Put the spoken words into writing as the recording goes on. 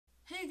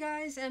Hey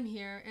guys, I'm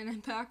here, and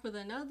I'm back with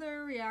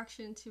another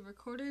reaction to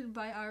Recorded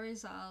by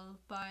Arizal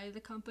by the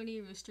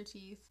company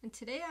Roosterteeth. And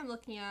today I'm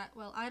looking at,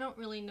 well, I don't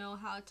really know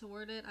how to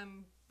word it.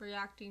 I'm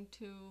reacting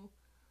to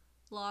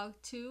Log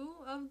 2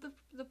 of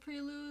the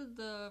Prelude,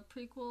 the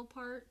prequel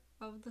part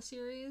of the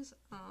series.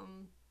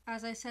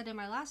 As I said in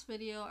my last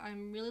video,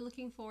 I'm really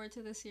looking forward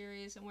to the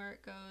series and where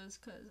it goes,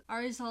 because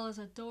Arizal is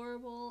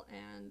adorable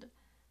and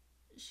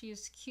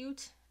she's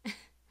cute.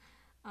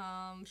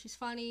 She's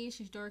funny,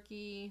 she's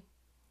dorky.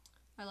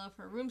 I love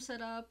her room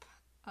setup.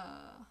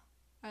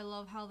 I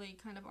love how they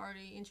kind of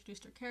already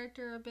introduced her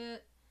character a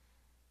bit.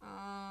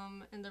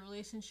 And the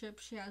relationship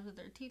she has with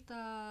her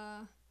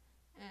tita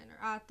and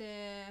her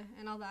ate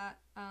and all that.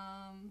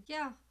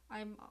 Yeah,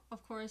 I'm,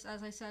 of course,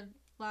 as I said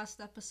last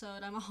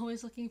episode, I'm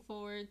always looking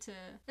forward to,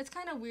 it's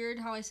kind of weird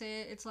how I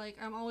say it. It's like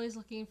I'm always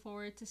looking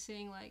forward to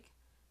seeing like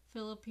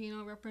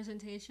Filipino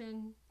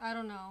representation. I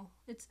don't know.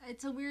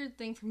 It's a weird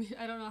thing for me.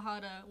 I don't know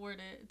how to word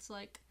it. It's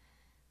like,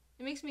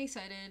 it makes me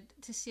excited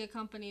to see a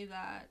company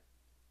that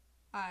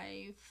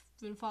I've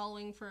been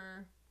following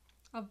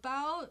I've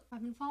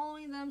been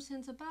following them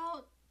since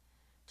about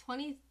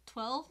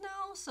 2012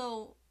 now,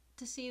 so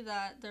to see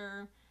that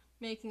they're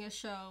making a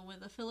show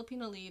with a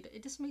Filipino lead,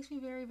 it just makes me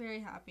very,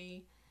 very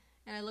happy,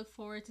 and I look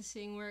forward to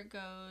seeing where it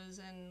goes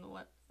and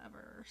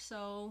whatever.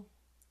 So,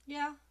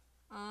 yeah,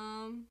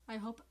 I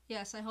hope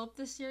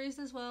this series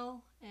does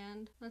well,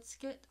 and let's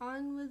get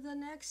on with the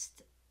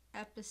next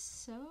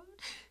episode.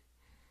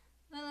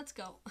 Now let's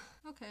go.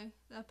 Okay,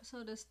 the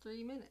episode is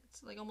 3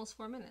 minutes, like almost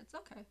 4 minutes.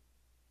 Okay.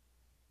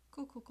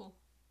 Cool.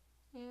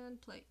 And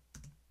play.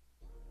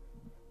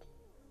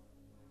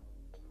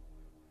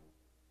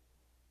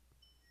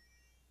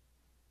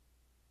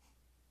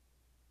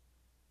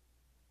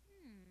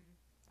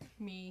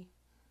 Me.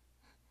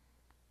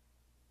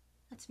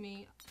 That's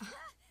me.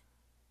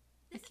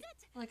 This is it.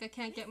 Like I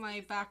can't get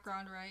my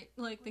background right.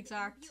 Like the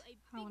exact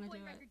how I want to do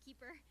it. Record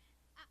keeper.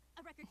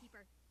 A record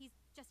keeper. He's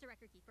just a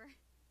record keeper.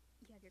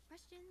 You have your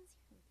questions.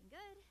 You're looking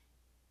good.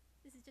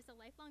 This is just a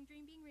lifelong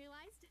dream being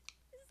realized.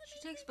 This is amazing. She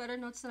takes better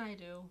notes than I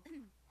do.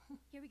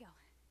 Here we go.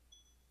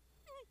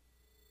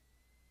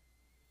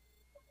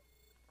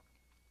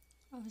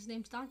 Oh, his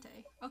name's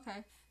Dante.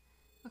 Okay.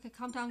 Okay,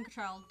 calm down,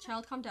 child.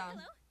 Child, calm down.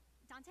 Hello,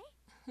 Dante?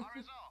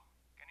 Arizal,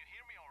 can you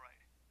hear me all right?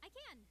 I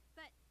can,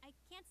 but I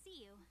can't see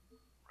you.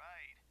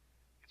 Right.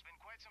 It's been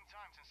quite some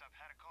time since I've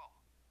had a call.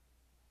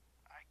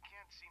 I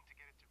can't seem to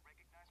get it to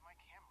recognize my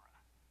camera.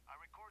 I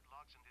record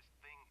logs on this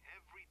thing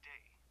every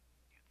day.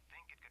 You'd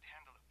think it could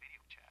handle a video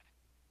chat.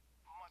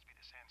 Must be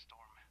the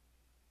sandstorm.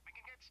 We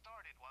can get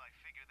started while I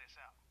figure this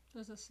out.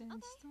 There's a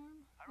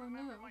sandstorm? I Oh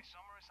remember no. my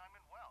summer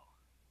assignment well.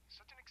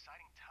 Such an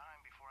exciting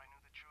time before I knew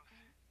the truth.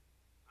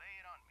 Lay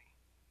it on me.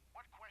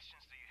 What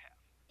questions do you have?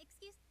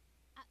 Excuse...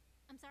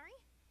 I'm sorry?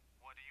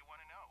 What do you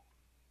want to know?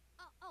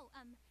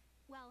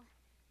 Well,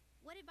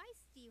 what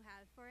advice do you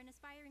have for an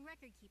aspiring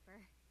record keeper?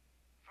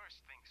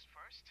 First things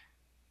first,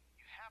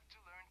 you have to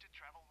learn to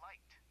travel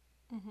light.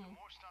 The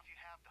more stuff you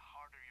have, the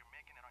harder you're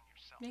making it on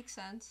yourself. Makes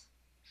sense.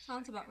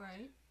 Sounds about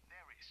right.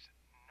 There is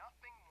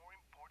nothing more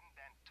important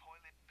than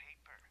toilet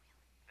paper.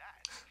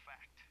 That's a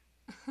fact.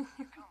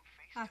 You come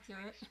face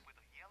Accurate. to face with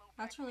a yellow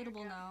That's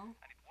relatable now.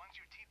 and it wants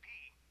your TP.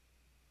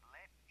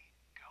 Let it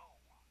go.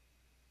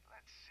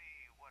 Let's see,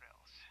 what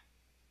else?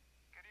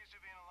 Get used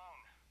to being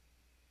alone.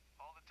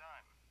 All the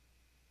time.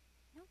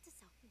 Note to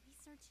self,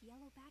 research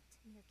yellow-backed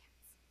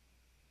meerkats.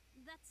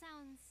 That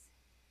sounds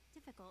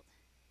difficult.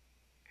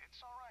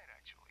 It's alright,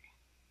 actually.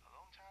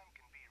 Alone time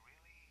can be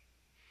really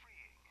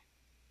freeing.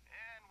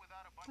 And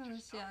without a bunch of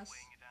stuff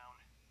weighing you down,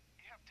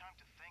 you have time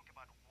to think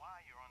about why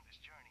you're on this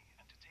journey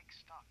and to take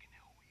stock in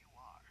who you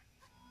are.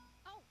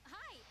 Oh,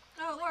 hi!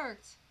 Oh, it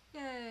worked!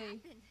 Yay!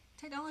 Happened?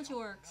 Technology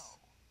works.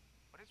 No,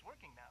 but it's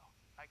working now.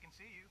 I can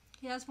see you.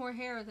 He has more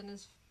hair than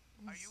his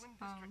Are you in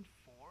District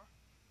 4?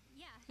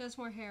 Yeah. he has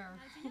more hair.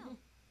 How'd you know?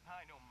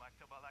 I know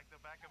Maktaba like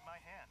the back of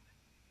my hand.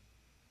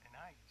 And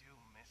I do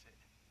miss it.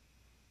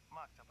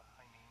 Maktaba,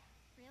 I mean.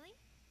 Really?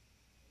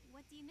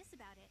 What do you miss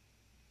about it?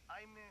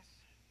 I miss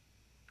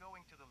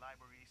going to the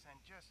libraries and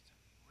just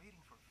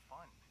reading for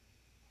fun.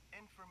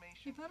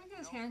 Information. He better get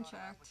his no hand thought of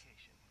checked.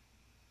 application.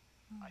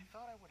 I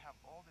thought I would have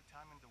all the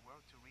time in the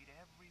world to read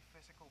every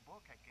physical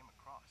book I came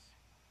across.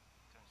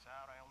 Turns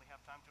out I only have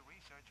time to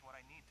research what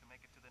I need to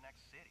make it to the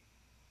next city.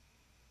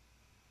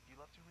 You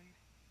love to read?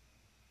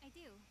 I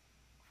do.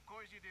 Of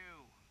course you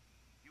do.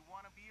 You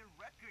want to be a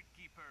record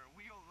keeper.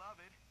 We all love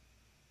it.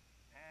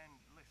 And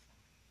listen,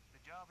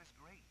 the job is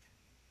great.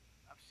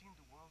 I've seen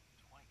the world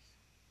twice.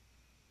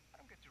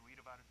 I don't get to read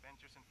about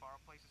adventures in far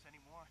places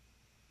anymore,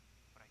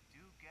 but I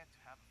do get to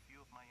have a few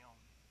of my own.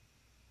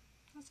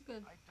 That's a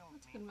good I don't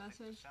that's a good mean for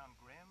message. this to sound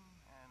grim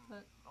and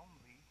But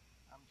lonely.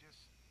 I'm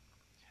just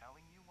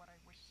telling you what I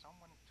wish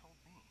someone had told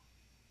me.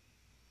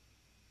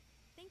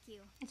 Thank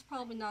you. it's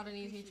probably not an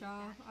easy Appreciate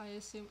job, that. I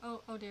assume.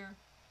 Oh dear.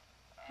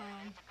 To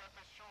cut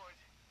this short,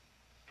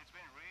 it's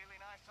been really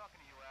nice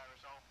talking to you,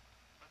 Arizal.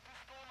 But this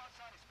storm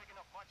outside is picking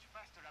up much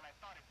faster than I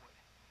thought it would.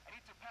 I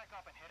need to pack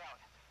up and head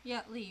out.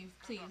 Yeah, leave,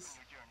 Good luck please.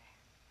 on your journey.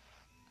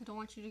 I don't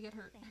want you to get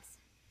hurt. Thanks.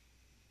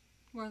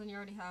 More than you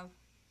already have.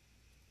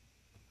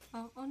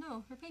 Oh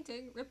no, her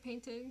painting. Rip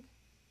painting.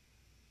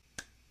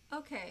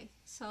 Okay,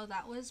 so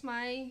that was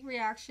my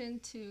reaction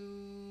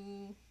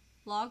to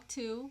Log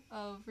 2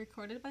 of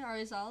Recorded by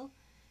Arizal.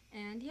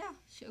 And yeah,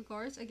 of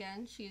course,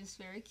 again, she's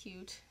very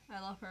cute. I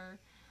love her.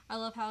 I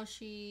love how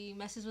she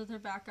messes with her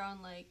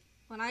background. Like,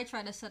 when I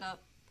try to set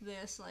up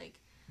this, like,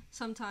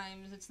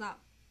 sometimes it's not,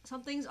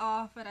 something's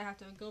off and I have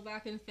to go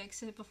back and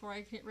fix it before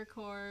I hit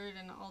record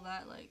and all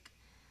that. Like,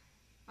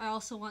 I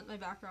also want my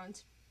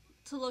background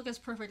to look as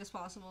perfect as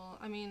possible.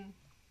 I mean,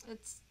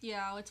 it's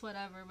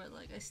whatever, but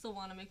like I still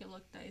want to make it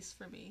look nice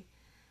for me.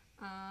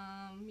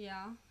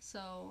 Yeah,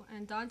 so,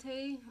 and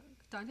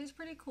Dante's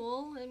pretty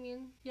cool. I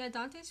mean, yeah,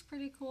 Dante's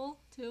pretty cool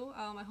too.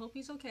 I hope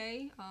he's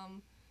okay.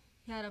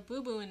 He had a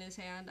boo-boo in his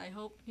hand. I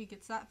hope he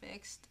gets that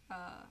fixed,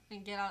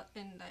 and get out,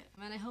 and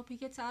I hope he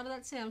gets out of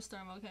that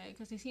sandstorm okay,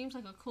 because he seems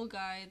like a cool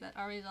guy that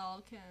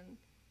Arizal can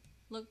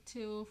look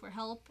to for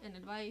help and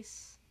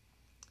advice.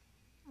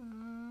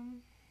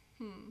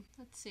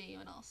 Let's see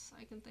what else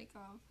I can think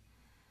of.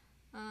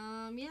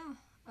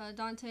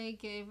 Dante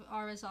gave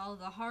Arizal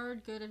the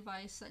hard, good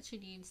advice that she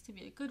needs to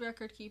be a good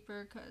record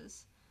keeper,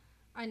 because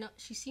I know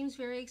she seems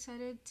very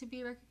excited to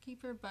be a record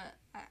keeper, but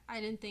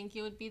I didn't think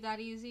it would be that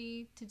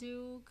easy to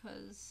do,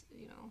 because,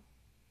 you know,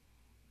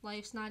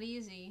 life's not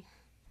easy.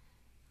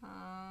 But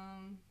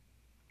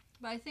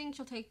I think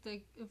she'll take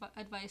the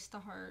advice to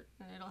heart,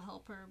 and it'll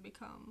help her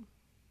become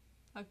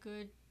a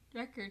good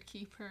record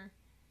keeper.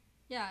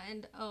 Yeah,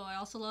 and I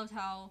also loved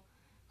how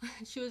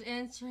she was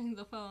answering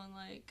the phone,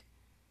 like,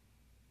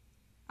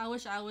 I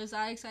wish I was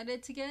that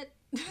excited to get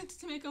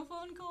to make a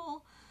phone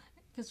call,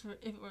 because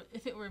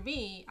if it were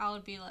me, I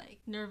would be like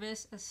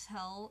nervous as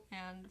hell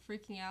and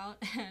freaking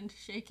out and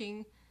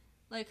shaking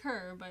like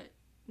her, but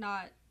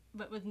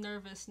with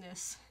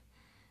nervousness.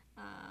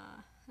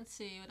 Let's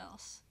see what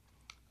else.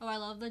 Oh, I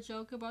love the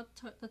joke about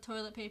the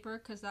toilet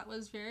paper, because that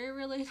was very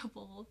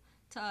relatable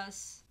to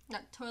us.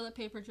 That toilet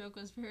paper joke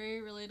was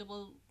very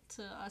relatable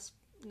to us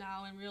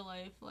now in real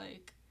life.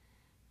 Like,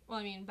 well,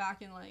 I mean,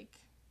 back in like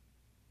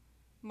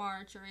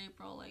March or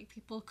April, like,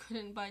 people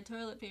couldn't buy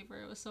toilet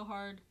paper. It was so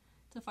hard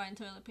to find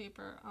toilet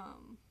paper.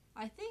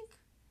 I think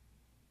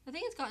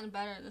it's gotten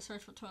better, the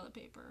search for toilet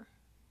paper,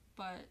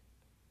 but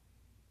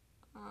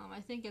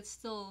I think it's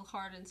still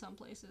hard in some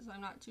places.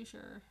 I'm not too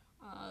sure.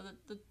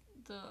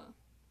 The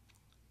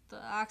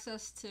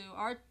access to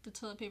the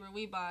toilet paper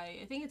we buy,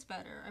 I think it's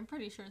better. I'm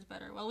pretty sure it's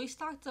better. Well, we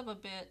stocked up a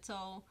bit,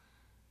 so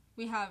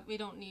we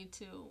don't need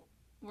to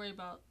worry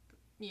about.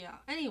 Yeah.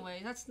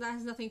 Anyway, that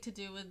has nothing to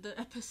do with the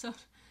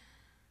episode.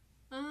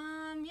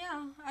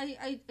 Yeah,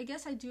 I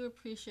guess I do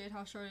appreciate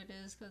how short it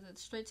is, because it's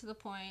straight to the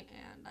point,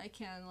 and I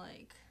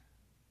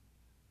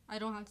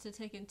don't have to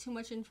take in too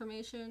much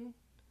information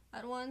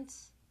at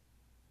once.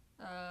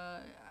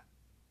 I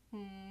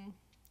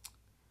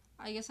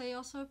guess I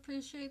also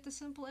appreciate the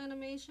simple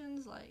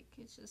animations. Like,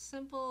 it's just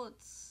simple,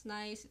 it's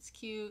nice, it's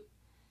cute.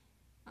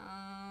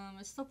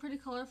 It's still pretty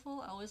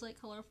colorful. I always like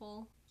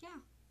colorful. Yeah.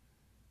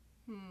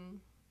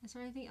 Is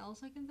there anything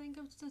else I can think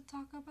of to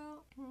talk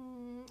about?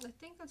 I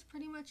think that's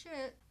pretty much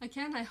it.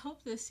 Again, I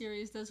hope this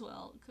series does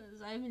well,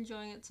 because I'm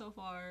enjoying it so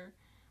far.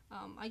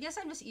 I guess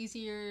I'm just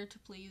easier to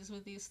please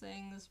with these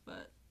things,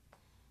 but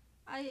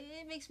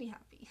it makes me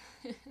happy.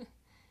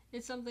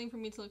 It's something for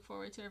me to look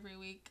forward to every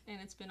week,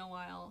 and it's been a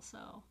while,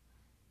 so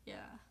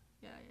yeah.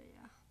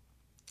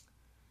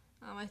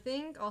 I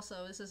think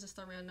also, this is just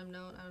a random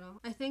note, I don't know.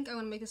 I think I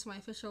want to make this my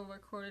official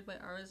Recorded by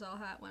Arizal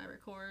hat when I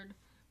record,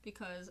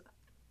 because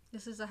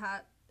this is a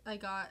hat I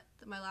got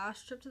my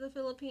last trip to the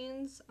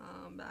Philippines,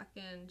 back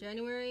in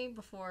January,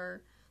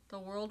 before the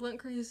world went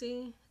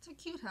crazy. It's a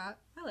cute hat.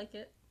 I like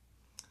it.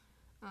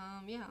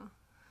 Yeah.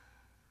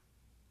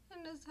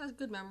 And it has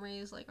good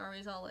memories. Like,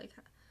 Arizal, like,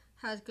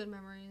 has good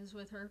memories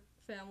with her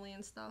family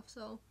and stuff,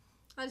 so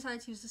I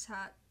decided to use this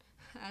hat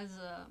as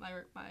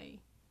my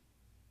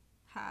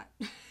hat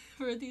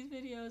for these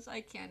videos.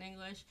 I can't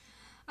English.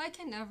 I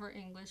can never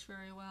English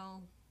very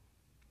well.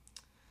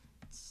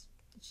 It's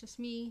just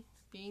me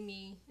being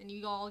me, and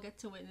you all get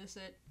to witness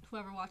it,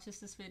 whoever watches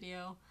this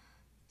video.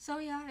 So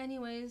yeah,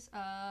 anyways,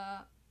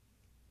 I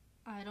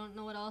don't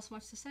know what else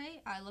much to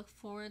say. I look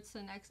forward to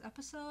the next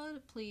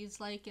episode. Please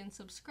like and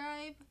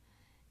subscribe,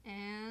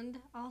 and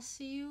I'll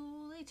see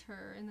you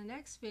later in the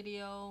next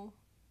video.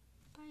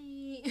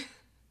 Bye.